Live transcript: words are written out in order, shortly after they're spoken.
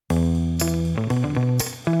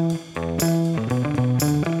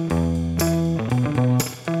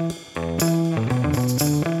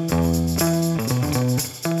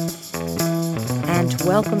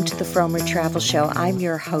welcome to the Fromer Travel Show. I'm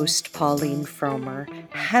your host, Pauline Fromer.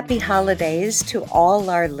 Happy holidays to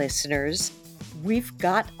all our listeners. We've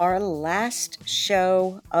got our last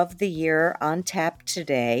show of the year on tap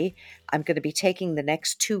today. I'm going to be taking the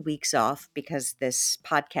next 2 weeks off because this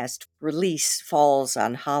podcast release falls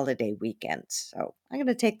on holiday weekends. So I'm going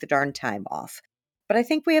to take the darn time off. But I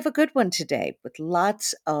think we have a good one today with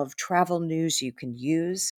lots of travel news you can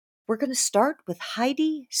use. We're going to start with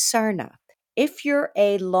Heidi Sarna. If you're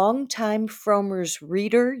a longtime Frommer's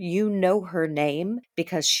reader, you know her name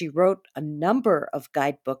because she wrote a number of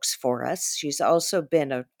guidebooks for us. She's also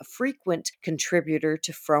been a frequent contributor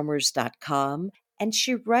to Frommer's.com, and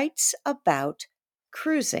she writes about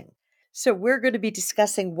cruising. So we're going to be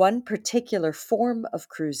discussing one particular form of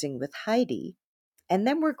cruising with Heidi. And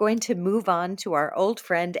then we're going to move on to our old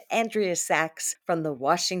friend Andrea Sachs from the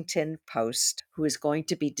Washington Post, who is going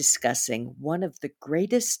to be discussing one of the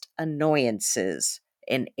greatest annoyances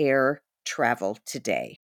in air travel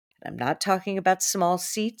today. I'm not talking about small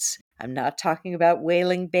seats. I'm not talking about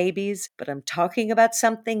wailing babies, but I'm talking about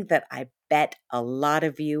something that I bet a lot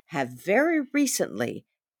of you have very recently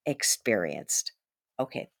experienced.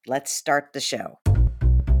 Okay, let's start the show.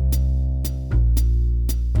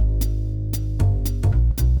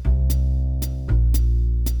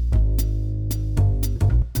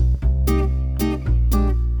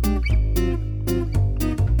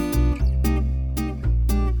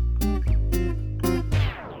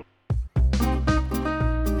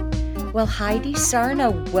 Well, Heidi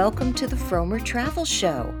Sarna, welcome to the Fromer Travel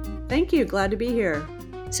Show. Thank you. Glad to be here.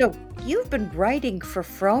 So, you've been writing for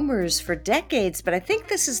Fromers for decades, but I think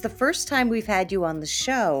this is the first time we've had you on the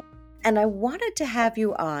show. And I wanted to have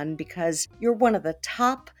you on because you're one of the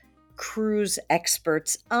top cruise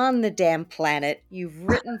experts on the damn planet. You've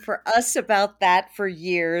written for us about that for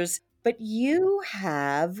years. But you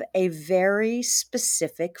have a very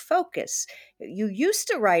specific focus. You used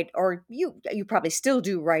to write, or you probably still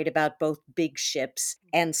do write about both big ships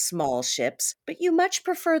and small ships, but you much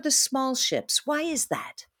prefer the small ships. Why is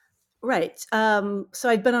that? Right. So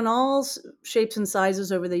I've been on all shapes and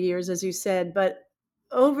sizes over the years, as you said, but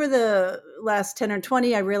over the last 10 or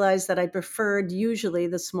 20, I realized that I preferred usually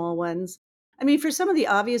the small ones. I mean, for some of the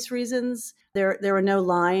obvious reasons, there were no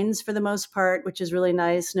lines for the most part, which is really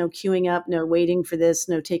nice. No queuing up, no waiting for this,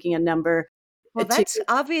 no taking a number. Well, To that's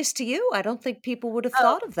obvious to you. I don't think people would have oh,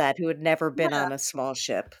 thought of that who had never been yeah, on a small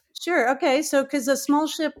ship. sure. Okay. So, because a small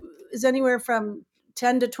ship is anywhere from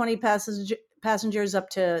 10 to 20 passengers up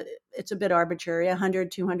to, it's a bit arbitrary,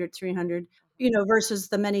 100, 200, 300, versus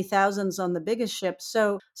the many thousands on the biggest ships.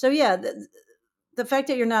 So yeah, the fact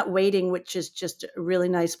that you're not waiting, which is just a really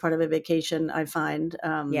nice part of a vacation, I find.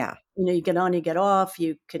 Yeah. You get on, you get off,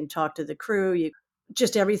 you can talk to the crew, you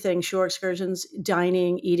just everything, shore excursions,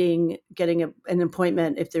 dining, eating, getting an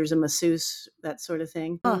appointment if there's a masseuse, that sort of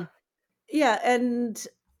thing. Huh. Yeah, and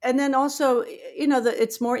then also,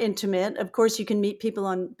 it's more intimate. Of course, you can meet people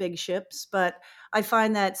on big ships, but I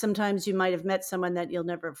find that sometimes you might have met someone that you'll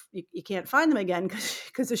never, you can't find them again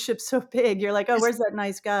because the ship's so big. You're like, oh, 'Cause- where's that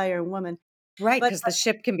nice guy or woman? Right, But because the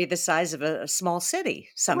ship can be the size of a small city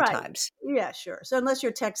right, sometimes. yeah, sure. So unless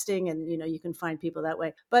you're texting, and you can find people that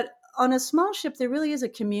way. But on a small ship, there really is a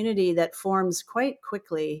community that forms quite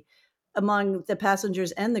quickly among the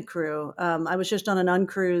passengers and the crew. I was just on an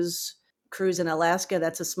uncruise cruise in Alaska.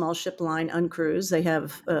 That's a small ship line uncruise. They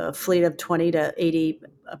have a fleet of 20 to 80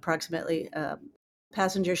 approximately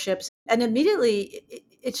passenger ships. And immediately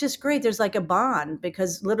it's just great. There's like a bond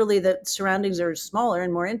because literally the surroundings are smaller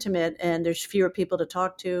and more intimate, and there's fewer people to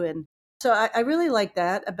talk to. And so I really like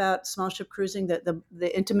that about small ship cruising, that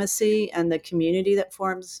the intimacy and the community that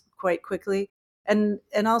forms quite quickly. And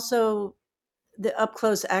also the up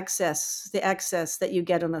close access, the access that you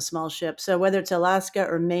get on a small ship. So whether it's Alaska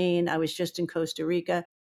or Maine, I was just in Costa Rica,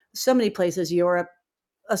 so many places, Europe,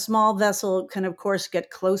 a small vessel can of course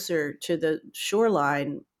get closer to the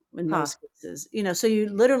shoreline in Huh. most cases. So you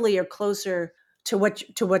literally are closer to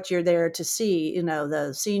what you're there to see,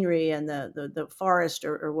 the scenery and the forest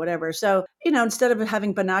or whatever. So, instead of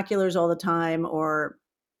having binoculars all the time, or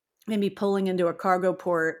maybe pulling into a cargo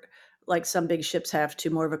port like some big ships have, to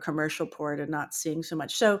more of a commercial port and not seeing so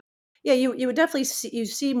much. So yeah, you would definitely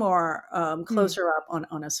see more Hmm. closer up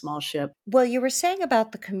on a small ship. Well, you were saying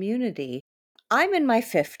about the community. I'm in my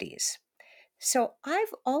 50s. So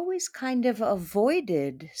I've always kind of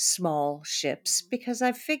avoided small ships because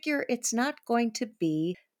I figure it's not going to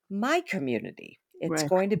be my community. It's Right.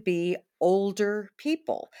 going to be older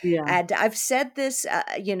people. Yeah. And I've said this,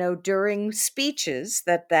 during speeches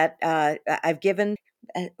that I've given.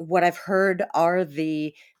 What I've heard are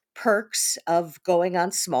the perks of going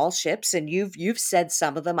on small ships, and you've said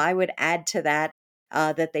some of them. I would add to that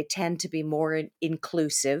that they tend to be more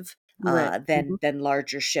inclusive Right. than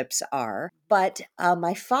larger ships are. But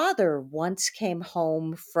my father once came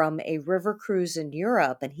home from a river cruise in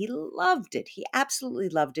Europe, and he loved it. He absolutely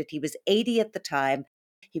loved it. He was 80 at the time.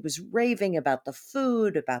 He was raving about the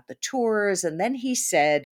food, about the tours, and then he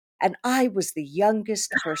said, and I was the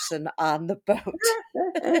youngest person on the boat.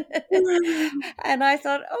 And I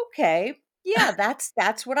thought, okay, yeah,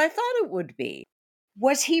 that's what I thought it would be.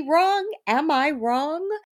 Was he wrong? Am I wrong?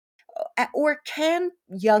 Or can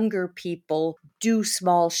younger people do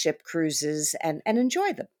small ship cruises and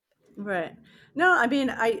enjoy them? Right. No, I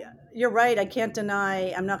mean, you're right. I can't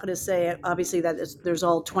deny. I'm not going to say obviously that there's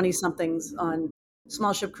all 20 somethings on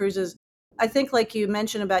small ship cruises. I think, like you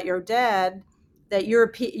mentioned about your dad, that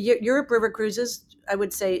Europe river cruises, I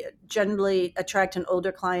would say, generally attract an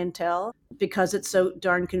older clientele because it's so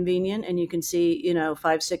darn convenient, and you can see,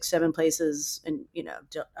 five, six, seven places, and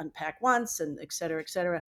to unpack once, and et cetera, et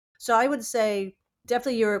cetera. So I would say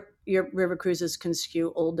definitely your river cruises can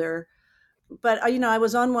skew older, but I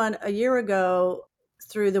was on one a year ago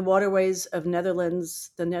through the waterways of the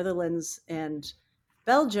Netherlands and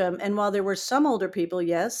Belgium. And while there were some older people,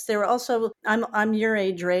 yes, there were also. I'm your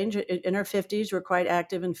age range, in our 50s. We're quite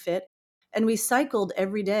active and fit, and we cycled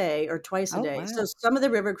every day or twice a Oh, day. So wow. some of the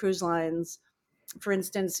river cruise lines, for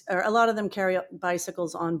instance, or a lot of them carry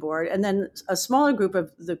bicycles on board. And then a smaller group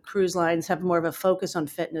of the cruise lines have more of a focus on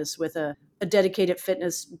fitness with a dedicated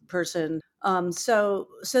fitness person. So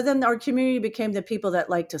then our community became the people that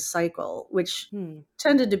like to cycle, which Hmm.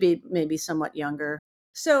 tended to be maybe somewhat younger.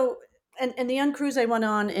 So, and the uncruise I went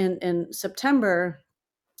on in September,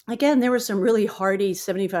 again, there were some really hardy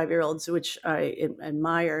 75-year-olds, which I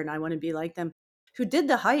admire, and I want to be like them, who did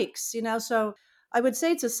the hikes, So I would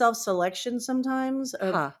say it's a self selection sometimes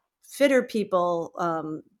of Huh. fitter people,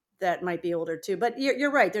 that might be older too. But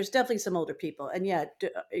you're right. There's definitely some older people. And yet,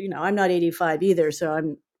 I'm not 85 either. So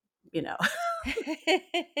I'm, you know,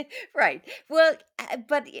 Right. Well,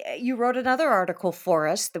 but you wrote another article for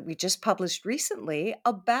us that we just published recently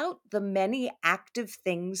about the many active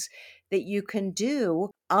things that you can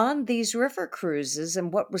do on these river cruises.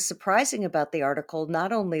 And what was surprising about the article,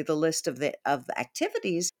 not only the list of the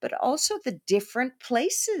activities, but also the different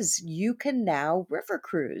places you can now river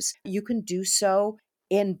cruise. You can do so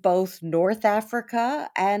in both North Africa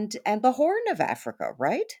and the Horn of Africa,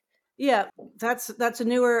 right? yeah, that's a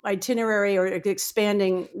newer itinerary, or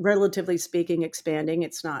expanding, relatively speaking, expanding.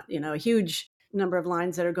 It's not, a huge number of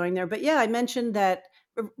lines that are going there. But yeah, I mentioned that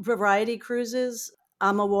variety cruises,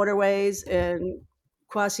 AMA Waterways, and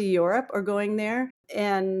Quasi Europe are going there.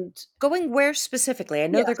 And Going where specifically? I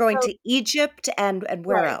know yeah, they're going so to Egypt and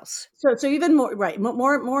where right. else? So even more, right,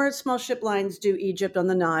 more small ship lines do Egypt on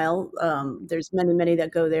the Nile. There's many that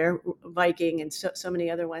go there, Viking, and so many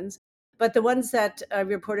other ones. But the ones that I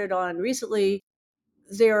reported on recently,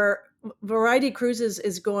 their variety cruises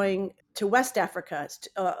is going to West Africa,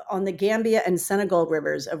 on the Gambia and Senegal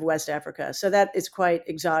rivers of West Africa. So that is quite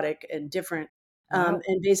exotic and different. Wow.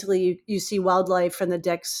 And basically, you see wildlife from the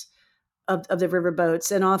decks of the river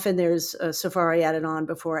boats, and often there's a safari added on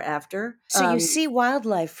before or after. So you see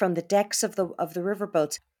wildlife from the decks of the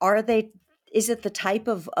riverboats. Are they is it the type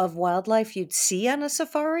of wildlife you'd see on a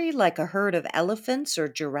safari, like a herd of elephants or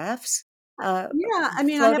giraffes uh, Yeah, I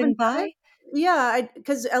mean, I floating haven't done it. by? Yeah,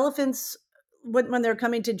 because elephants, when they're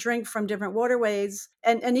coming to drink from different waterways,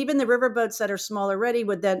 and even the riverboats that are small already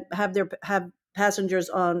would then have passengers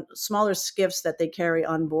on smaller skiffs that they carry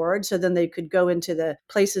on board. So then they could go into the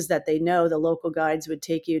places that they know. The local guides would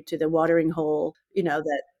take you to the watering hole,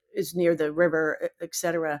 that is near the river, et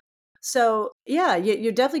cetera. So yeah,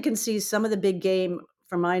 you definitely can see some of the big game,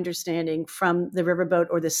 from my understanding, from the riverboat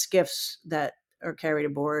or the skiffs that are carried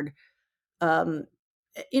aboard, um,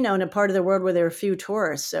 in a part of the world where there are few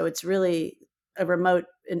tourists. So it's really a remote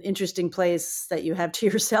and interesting place that you have to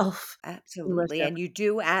yourself in West Absolutely. Africa. And you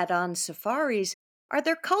do add on safaris. Are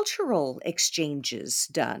there cultural exchanges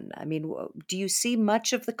done? I mean, do you see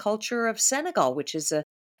much of the culture of Senegal, which is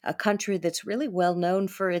a country that's really well known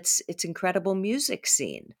for its incredible music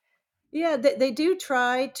scene? Yeah, they do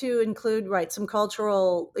try to include, right, some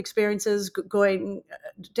cultural experiences going.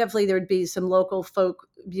 Definitely, there would be some local folk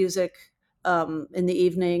music, in the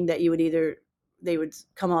evening that you would either they would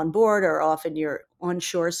come on board, or often you're on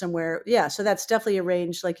shore somewhere. Yeah, so that's definitely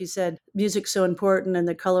arranged. Like you said, music's so important, and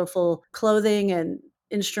the colorful clothing and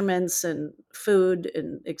instruments and food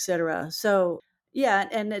and etc. So yeah,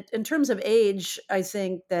 and in terms of age, I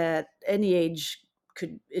think that any age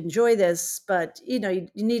could enjoy this, but you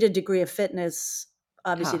need a degree of fitness,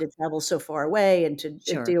 obviously Huh. to travel so far away and to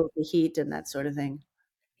Sure. deal with the heat and that sort of thing.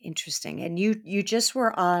 Interesting. And you just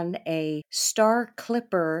were on a Star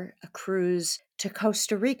Clipper cruise to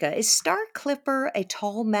Costa Rica. Is Star Clipper a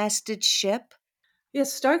tall-masted ship?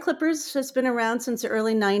 Yes, Star Clippers has been around since the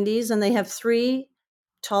early 90s, and they have three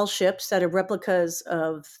tall ships that are replicas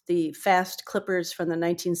of the fast clippers from the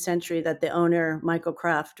 19th century that the owner, Michael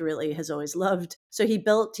Kraft, really has always loved. So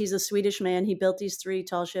he's a Swedish man. He built these three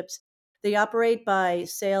tall ships. They operate by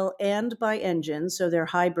sail and by engine, so they're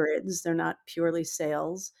hybrids. They're not purely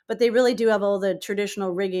sails, but they really do have all the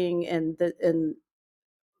traditional rigging and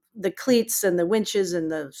the cleats and the winches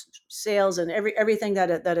and the sails and everything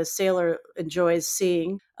that a sailor enjoys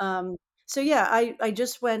seeing. So yeah, I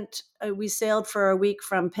just went. We sailed for a week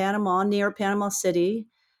from Panama, near Panama City,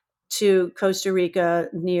 to Costa Rica,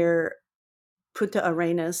 near Punta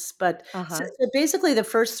Arenas. But so, Uh-huh. so basically, the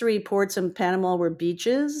first three ports in Panama were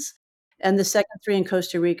beaches, and the second three in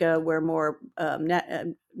Costa Rica were more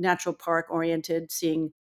natural park oriented.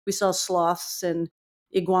 We saw sloths and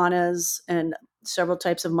iguanas and several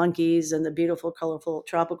types of monkeys and the beautiful, colorful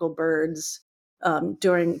tropical birds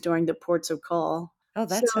during the ports of call. Oh,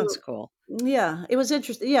 So that sounds cool. yeah, it was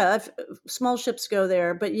interesting. Yeah, small ships go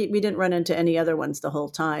there, but we didn't run into any other ones the whole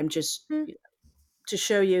time. Just Hmm. to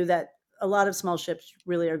show you that a lot of small ships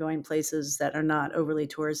really are going places that are not overly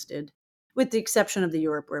touristed, with the exception of the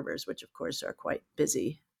Europe rivers, which of course are quite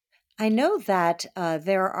busy. I know that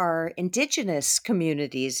there are indigenous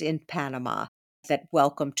communities in Panama that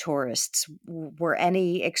welcome tourists. Were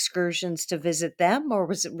any excursions to visit them, or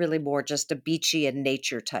was it really more just a beachy and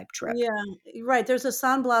nature type trip? Yeah, right. There's a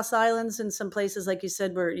San Blas Islands in some places, like you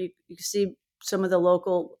said, where you can see some of the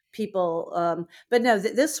local people. But no,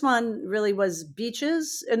 this one really was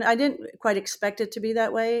beaches, and I didn't quite expect it to be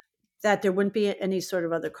that way. That there wouldn't be any sort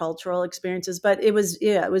of other cultural experiences, but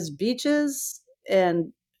yeah, it was beaches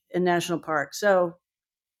and national park. So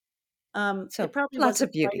it So probably lots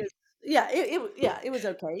of wasn't quite beauty. as yeah, yeah, it was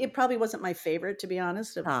okay. It probably wasn't my favorite, to be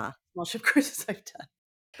honest, of Ah. small ship cruises I've done.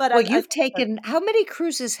 But Well, I've you've taken how many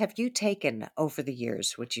cruises have you taken over the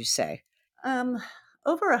years, would you say? um,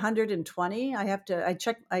 over 120.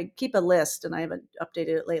 I keep a list and I haven't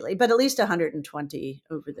updated it lately, but at least 120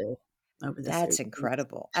 over the That's 30 years.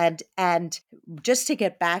 incredible. And just to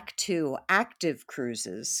get back to active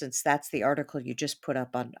cruises, since that's the article you just put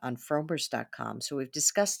up on fromers.com. So we've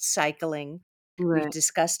discussed cycling, we've Right.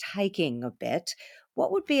 discussed hiking a bit.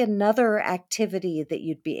 What would be another activity that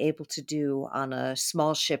you'd be able to do on a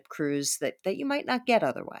small ship cruise that you might not get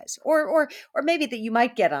otherwise? Or maybe that you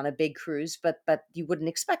might get on a big cruise, but you wouldn't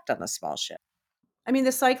expect on a small ship? I mean,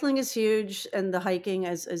 the cycling is huge and the hiking,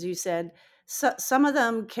 as you said. Some of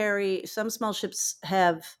them some small ships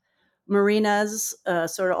have marinas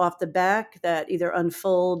sort of off the back that either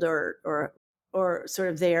unfold or sort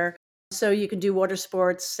of there. So you can do water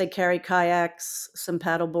sports. They carry kayaks, some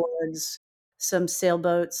paddle boards, some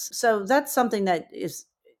sailboats. So that's something that is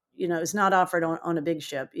not offered on a big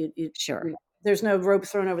ship. Sure. There's no rope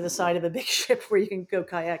thrown over the side of a big ship where you can go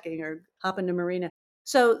kayaking or hop into marina.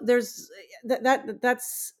 So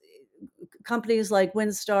that's companies like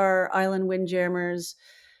Windstar, Island Windjammers,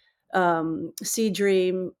 Sea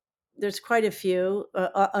Dream. There's quite a few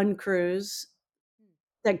uncruise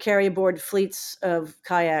that carry aboard fleets of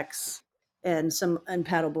kayaks and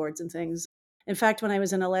paddle boards and things. In fact, when I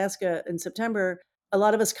was in Alaska in September, a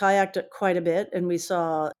lot of us kayaked quite a bit, and we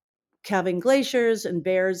saw calving glaciers and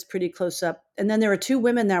bears pretty close up. And then there were two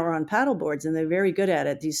women that were on paddle boards, and they're very good at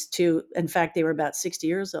it. These two, in fact, they were about 60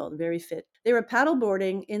 years old, very fit. They were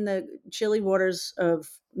paddleboarding in the chilly waters of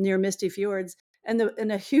near Misty Fjords, and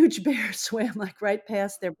a huge bear swam like right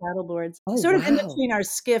past their paddle boards, Oh, sort of in wow. between our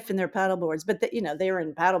skiff and their paddle boards. But they were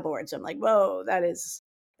in paddle boards. I'm like, whoa, that is.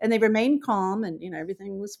 And they remained calm, and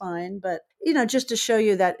everything was fine. But just to show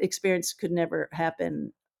you that experience could never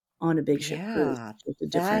happen on a big ship cruise. Yeah, It's a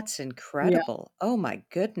different. that's Yeah. incredible. Oh my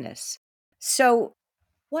goodness. So,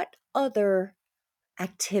 what other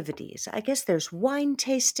activities? I guess there's wine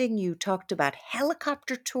tasting. You talked about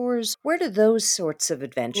helicopter tours. Where do those sorts of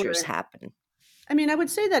adventures Right. happen? I mean, I would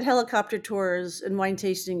say that helicopter tours and wine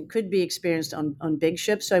tasting could be experienced on big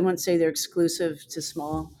ships. So I wouldn't say they're exclusive to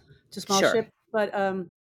small Sure. ship. But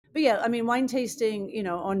yeah, I mean, wine tasting,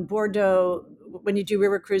 on Bordeaux, when you do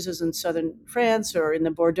river cruises in southern France or in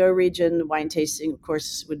the Bordeaux region, wine tasting, of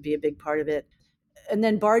course, would be a big part of it. And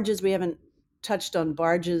then barges, we haven't touched on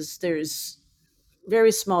barges. There's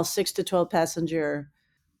very small 6 to 12 passenger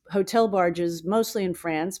hotel barges, mostly in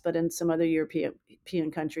France, but in some other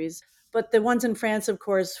European countries. But the ones in France, of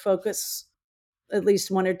course, focus at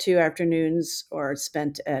least one or two afternoons are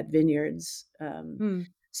spent at vineyards. Hmm.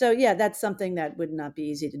 So yeah, that's something that would not be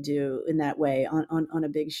easy to do in that way on a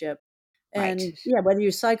big ship. Right. And yeah, whether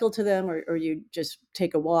you cycle to them or you just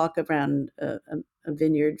take a walk around a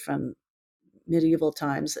vineyard from medieval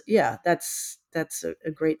times, yeah, that's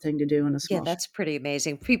a great thing to do in a Yeah, small ship. that's pretty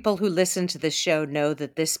amazing. People who listen to this show know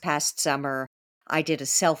that this past summer, I did a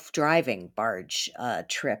self-driving barge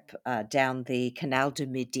trip down the Canal du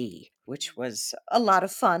Midi, which was a lot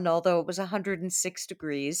of fun, although it was 106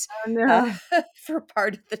 degrees Oh uh, no. for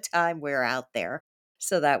part of the time we were out there.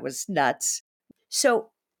 So that was nuts. So,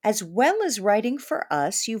 as well as writing for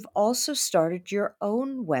us, you've also started your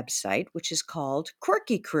own website, which is called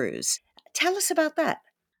Quirky Cruise. Tell us about that.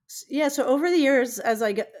 Yeah, so over the years, as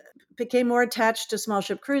became more attached to small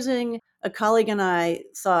ship cruising, a colleague and I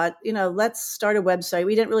thought, let's start a website.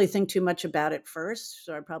 We didn't really think too much about it first,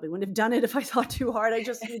 so I probably wouldn't have done it if I thought too hard. We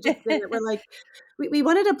just did it. We're like, we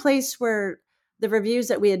wanted a place where the reviews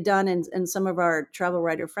that we had done and some of our travel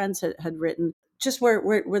writer friends had written, just where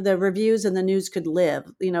the reviews and the news could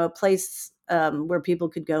live, a place where people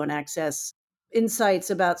could go and access insights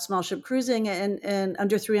about small ship cruising and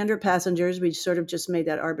under 300 passengers. We sort of just made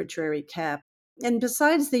that arbitrary cap. And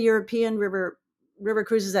besides the European river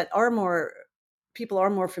cruises that are more people are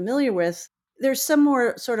more familiar with, there's some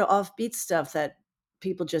more sort of offbeat stuff that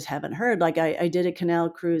people just haven't heard. Like I did a canal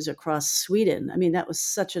cruise across Sweden. I mean, that was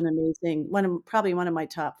such an amazing probably one of my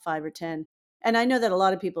top 5 or 10. And I know that a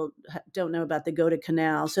lot of people don't know about the Go to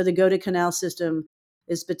Canal. So the Go to Canal system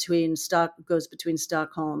is goes between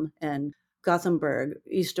Stockholm and Gothenburg,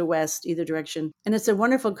 east or west, either direction. And it's a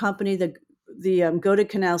wonderful company, the Go to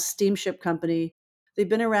Canal Steamship Company. They've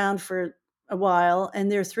been around for a while,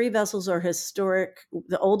 and their three vessels are historic.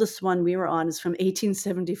 The oldest one we were on is from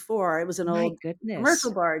 1874. It was an My old commercial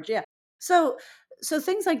goodness. barge, yeah. So so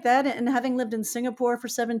things like that, and having lived in Singapore for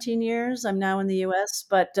 17 years, I'm now in the US,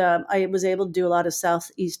 but I was able to do a lot of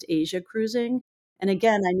Southeast Asia cruising. And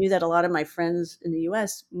again, I knew that a lot of my friends in the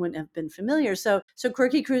US wouldn't have been familiar. So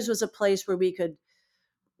Quirky Cruise was a place where we could,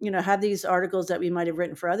 have these articles that we might have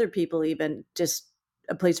written for other people, even just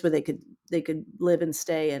a place where they could live and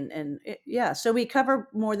stay. Yeah. So we cover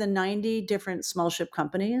more than 90 different small ship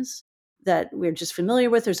companies that we're just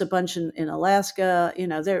familiar with. There's a bunch in Alaska,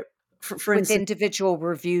 there for With instance. individual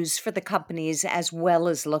reviews for the companies as well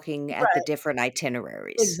as looking at the Right. different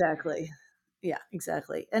itineraries. Exactly. Yeah,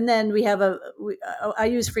 exactly. And then we have I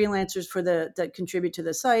use freelancers that contribute to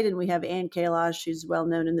the site, and we have Ann Kalash, who's well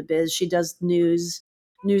known in the biz. She does news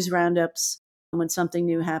roundups when something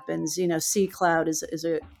new happens. Sea Cloud is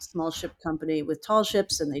a small ship company with tall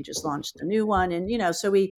ships, and they just launched a new one. And so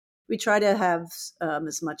we try to have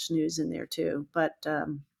as much news in there too. But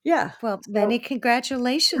yeah, Well, so many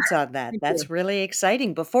congratulations on that. thank you. That's really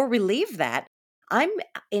exciting. Before we leave that, I'm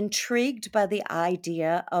intrigued by the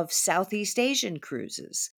idea of Southeast Asian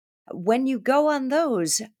cruises. When you go on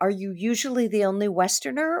those, are you usually the only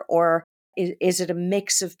Westerner or is it a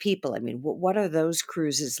mix of people? I mean, what are those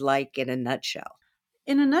cruises like in a nutshell?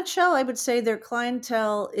 In a nutshell, I would say their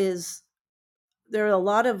clientele is there are a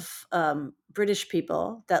lot of British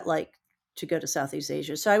people that like to go to Southeast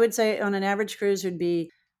Asia. So I would say on an average cruise would be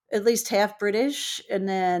at least half British, and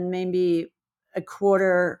then maybe a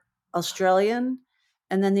quarter Australian,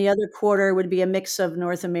 and then the other quarter would be a mix of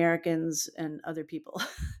North Americans and other people,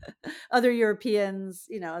 other Europeans,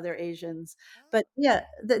 other Asians. But yeah,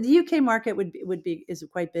 the UK market would be is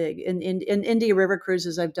quite big. In India River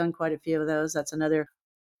cruises, I've done quite a few of those. That's another.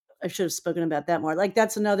 I should have spoken about that more. Like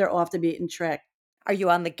that's another off the beaten track. Are you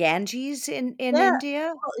on the Ganges in Yeah.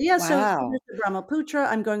 India? Well, yeah, so Wow. there's the Brahmaputra.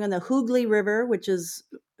 I'm going on the Hooghly River, which is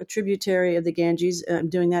a tributary of the Ganges. I'm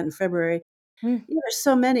doing that in February. Hmm. Yeah, there's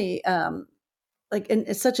so many, and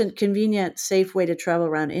it's such a convenient, safe way to travel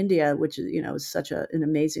around India, which is such an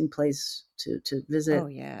amazing place to Oh visit.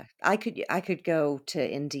 yeah. I could go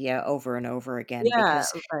to India over and over again Yeah,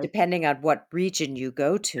 because right. depending on what region you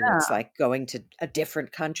go to, it's Yeah, like going to a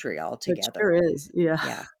different country it altogether. sure is. Yeah.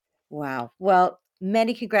 Yeah. Wow. Well,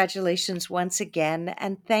 many congratulations once again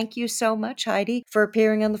and thank you so much Heidi for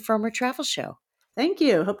appearing on the Firmer Travel Show. Thank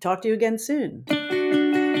you. Hope to talk to you again soon.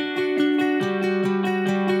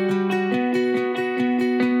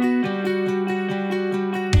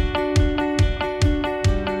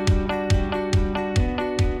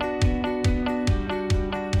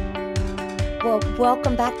 Well,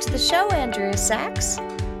 welcome back to the show, Andrea Sachs.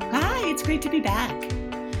 Hi, it's great to be back.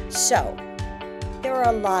 So, there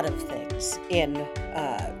are a lot of things in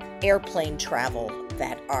airplane travel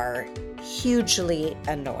that are hugely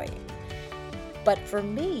annoying. But for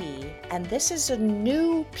me, and this is a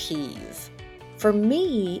new peeve, for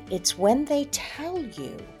me, it's when they tell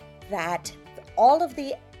you that all of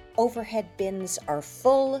the overhead bins are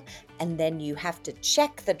full, and then you have to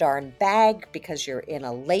check the darn bag because you're in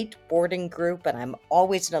a late boarding group, and I'm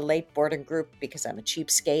always in a late boarding group because I'm a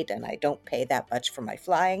cheapskate and I don't pay that much for my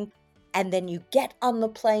flying. And then you get on the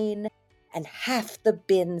plane and half the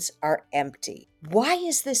bins are empty. Why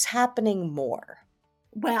is this happening more?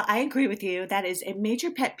 Well, I agree with you. That is a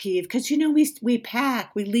major pet peeve because we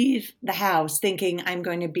pack, we leave the house thinking I'm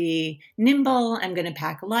going to be nimble, I'm going to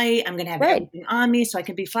pack light, I'm going to have Right. everything on me so I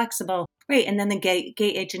can be flexible. Right, and then the gate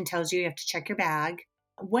agent tells you have to check your bag.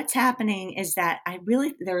 What's happening is that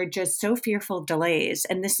there are just so fearful of delays,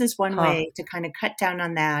 and this is one Huh. way to kind of cut down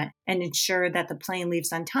on that and ensure that the plane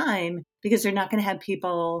leaves on time because they're not going to have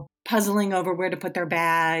people puzzling over where to put their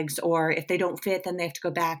bags, or if they don't fit, then they have to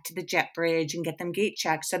go back to the jet bridge and get them gate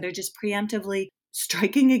checked. So they're just preemptively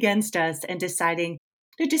striking against us and deciding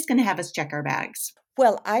they're just going to have us check our bags.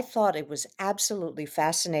 Well, I thought it was absolutely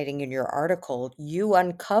fascinating in your article. You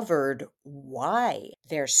uncovered why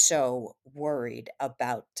they're so worried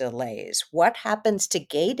about delays. What happens to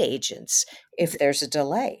gate agents if there's a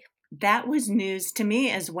delay? That was news to me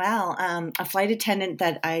as well. A flight attendant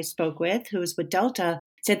that I spoke with, who was with Delta,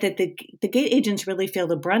 said that the gate agents really feel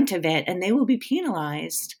the brunt of it and they will be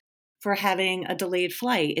penalized for having a delayed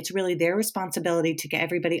flight. It's really their responsibility to get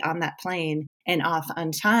everybody on that plane and off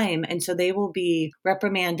on time. And so they will be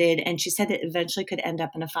reprimanded. And she said it eventually could end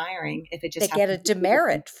up in a firing if it They just get a happens repeatedly.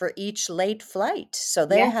 demerit for each late flight. So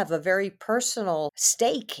they Yeah. have a very personal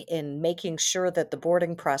stake in making sure that the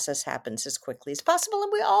boarding process happens as quickly as possible.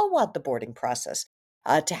 And we all want the boarding process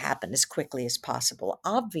to happen as quickly as possible,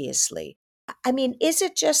 obviously. I mean, is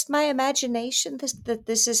it just my imagination that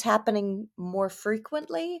this is happening more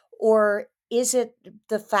frequently? Or is it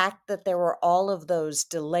the fact that there were all of those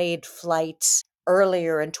delayed flights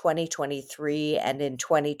earlier in 2023 and in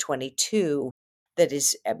 2022 that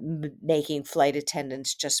is making flight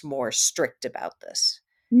attendants just more strict about this?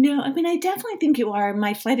 No, I mean, I definitely think you are.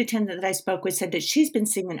 My flight attendant that I spoke with said that she's been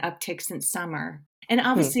seeing an uptick since summer. And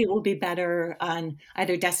Hmm. obviously it will be better on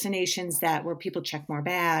either destinations that where people check more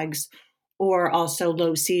bags or also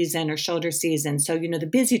low season or shoulder season. So, the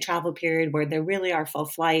busy travel period where there really are full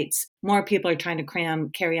flights, more people are trying to cram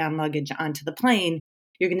carry on luggage onto the plane.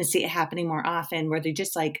 You're going to see it happening more often where they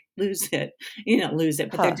just like lose it, lose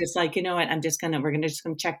it, but they're Huh. just like, you know what, we're going to just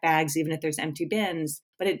going to check bags even if there's empty bins.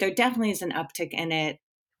 But there definitely is an uptick in it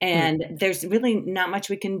Hmm. and there's really not much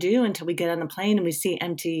we can do until we get on the plane and we see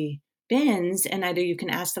empty bins. And either you can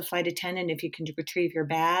ask the flight attendant if you can retrieve your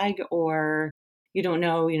bag, or you don't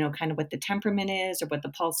know, kind of what the temperament is or what the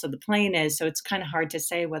pulse of the plane is. So it's kind of hard to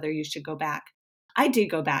say whether you should go back. I did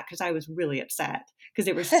go back because I was really upset because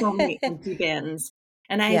there were so many empty bins.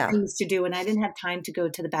 And I had Yeah. things to do, and I didn't have time to go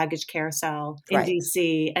to the baggage carousel in Right.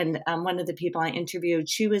 DC. And one of the people I interviewed,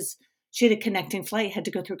 she had a connecting flight, had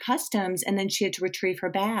to go through customs, and then she had to retrieve her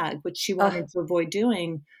bag, which she Uh, wanted to avoid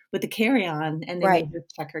doing with the carry-on, and they made right. her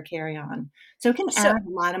check her carry-on. So it can So, add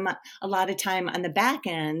a lot of time on the back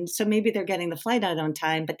end. So maybe they're getting the flight out on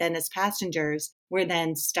time, but then as passengers, we're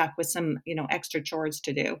then stuck with some, extra chores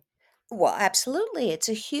to do. well, absolutely. It's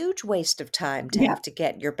a huge waste of time to Yeah. have to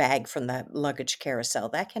get your bag from the luggage carousel.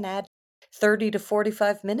 That can add 30 to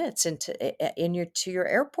 45 minutes in your to your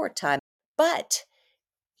airport time. But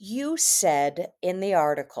you said in the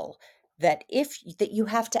article that you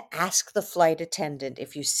have to ask the flight attendant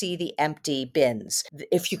if you see the empty bins,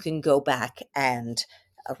 if you can go back and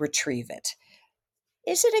retrieve it.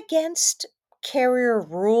 Is it against carrier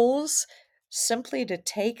rules simply to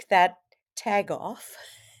take that tag off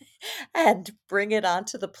and bring it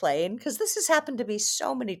onto the plane? Because this has happened to me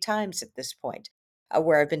so many times at this point,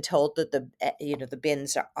 where I've been told that the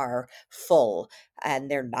bins are full and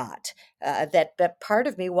they're not. That part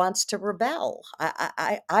of me wants to rebel.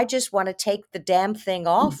 I just want to take the damn thing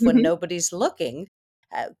off when nobody's looking.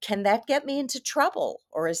 Can that get me into trouble,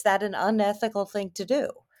 or is that an unethical thing to do?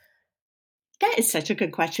 That is such a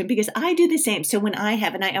good question because I do the same. So when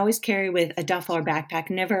and I always carry with a duffel or backpack,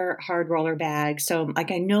 never hard roller bag. So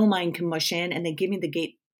like I know mine can mush in and they give me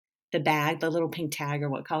the bag, the little pink tag or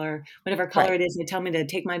whatever color Right. it is. They tell me to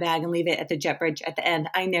take my bag and leave it at the jet bridge at the end.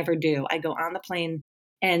 I never do. I go on the plane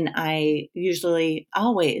and I usually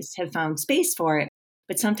always have found space for it.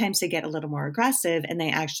 But sometimes they get a little more aggressive and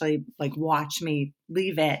they actually like watch me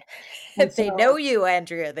leave it. And They know so you,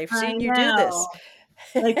 Andrea. They've I seen you do this. know.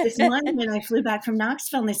 Like this morning when I flew back from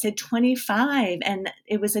Knoxville and they said 25 and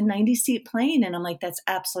it was a 90-seat plane. And I'm like, that's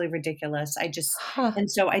absolutely ridiculous. Huh.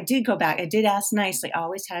 And so I did go back. I did ask nicely. I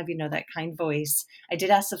always have, that kind voice. I did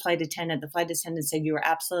ask the flight attendant. The flight attendant said, you were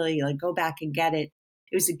absolutely like, go back and get it.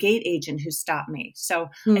 It was a gate agent who stopped me. So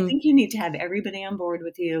I Hmm. think you need to have everybody on board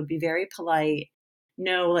with you, be very polite.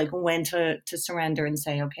 know like when to surrender and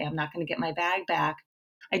say, okay, I'm not going to get my bag back.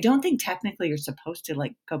 I don't think technically you're supposed to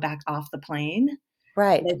like go back off the plane. But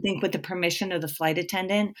Right. I think with the permission of the flight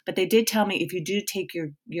attendant, but they did tell me if you do take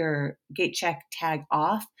your gate check tag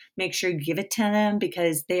off, make sure you give it to them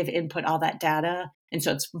because they have input all that data. And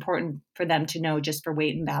so it's important for them to know just for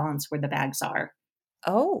weight and balance where the bags are.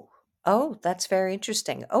 Oh, oh, that's very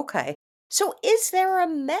interesting. Okay. So is there a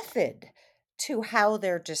method to how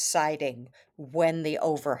they're deciding when the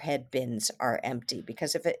overhead bins are empty?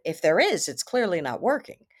 Because if there is, it's clearly not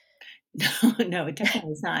working. No, no, it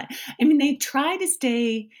definitely is not. I mean, they try to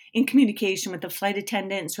stay in communication with the flight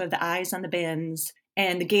attendants who have the eyes on the bins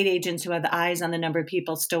and the gate agents who have the eyes on the number of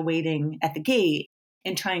people still waiting at the gate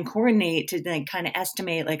and try and coordinate to like kind of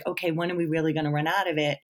estimate like, okay, when are we really going to run out of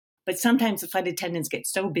it? But sometimes the flight attendants get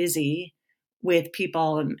so busy with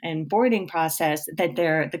people and boarding process that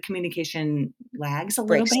the communication lags a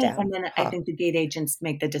little Breaks bit. down. And then I Huh. think the gate agents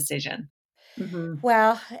make the decision. Hmm.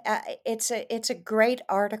 Well, it's a great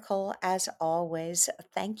article as always.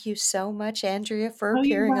 Thank you so much, Andrea, for Oh,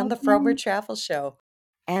 you're appearing on the Fromer welcome. Travel Show.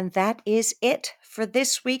 And that is it for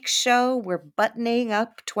this week's show. We're buttoning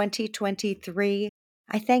up 2023.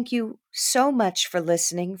 I thank you so much for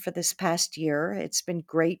listening for this past year. It's been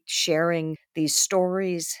great sharing these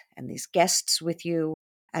stories and these guests with you.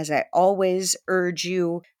 As I always urge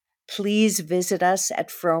you, please visit us at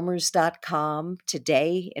fromers.com.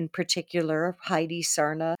 Today, in particular, Heidi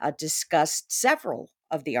Sarna discussed several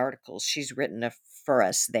of the articles she's written for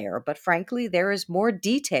us there. But frankly, there is more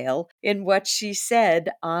detail in what she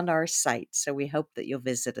said on our site. So we hope that you'll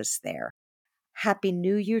visit us there. Happy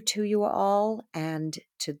New Year to you all. And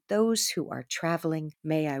to those who are traveling,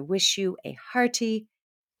 may I wish you a hearty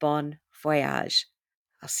bon voyage.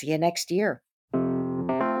 I'll see you next year.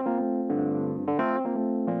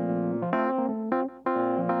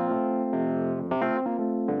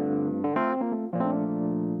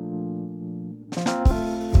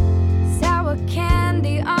 Sour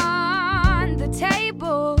candy on the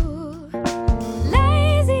table.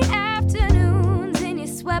 Lazy afternoons in your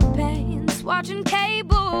sweatpants watching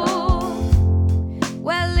cable.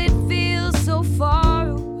 Well, it feels so far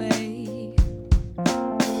away.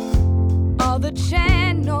 All the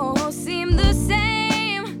channels seem the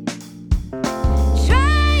same.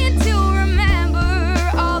 Trying to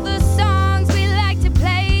remember all the songs we like to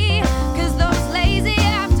play. 'Cause those lazy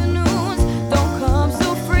afternoons don't come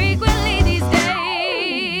so frequently these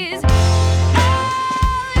days.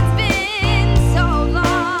 Oh, it's been so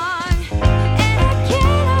long, and I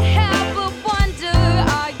cannot help but wonder,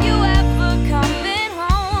 are you ever coming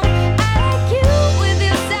home? I like you with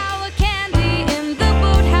your sour candy in the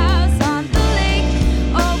boathouse on the lake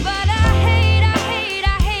over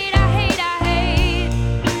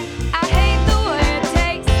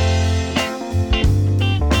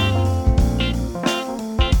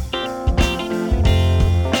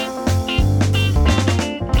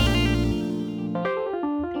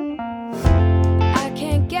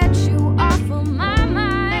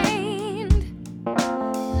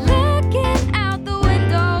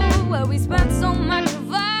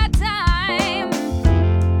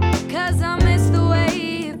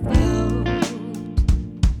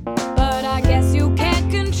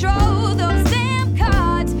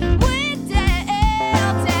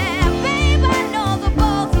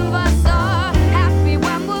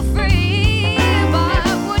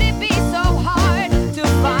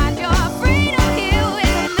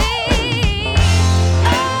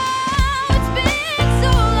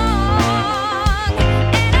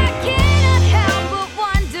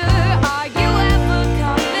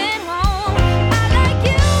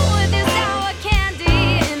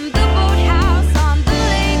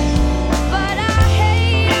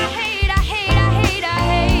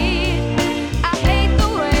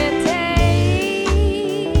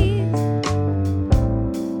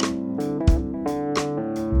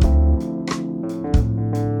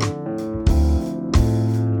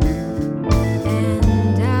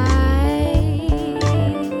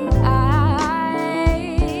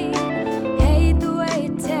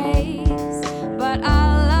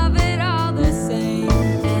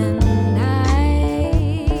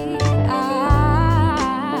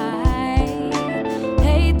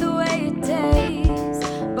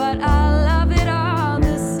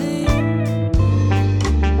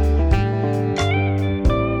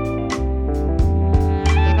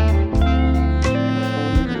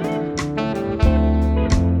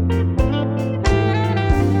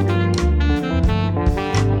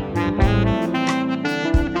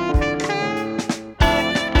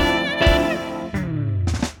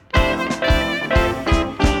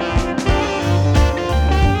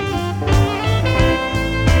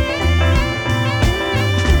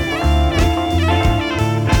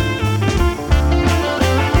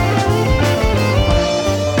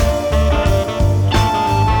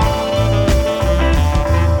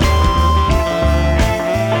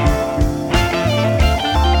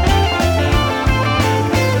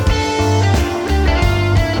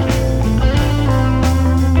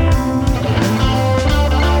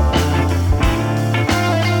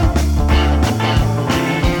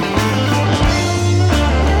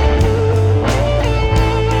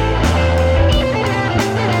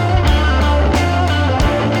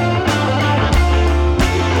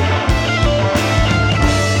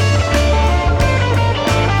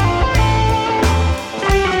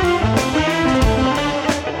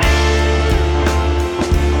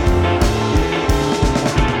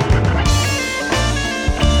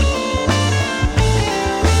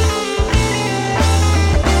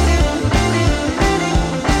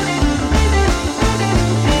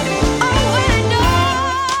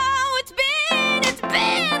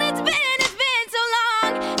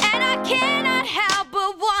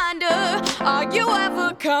you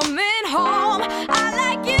ever coming home. I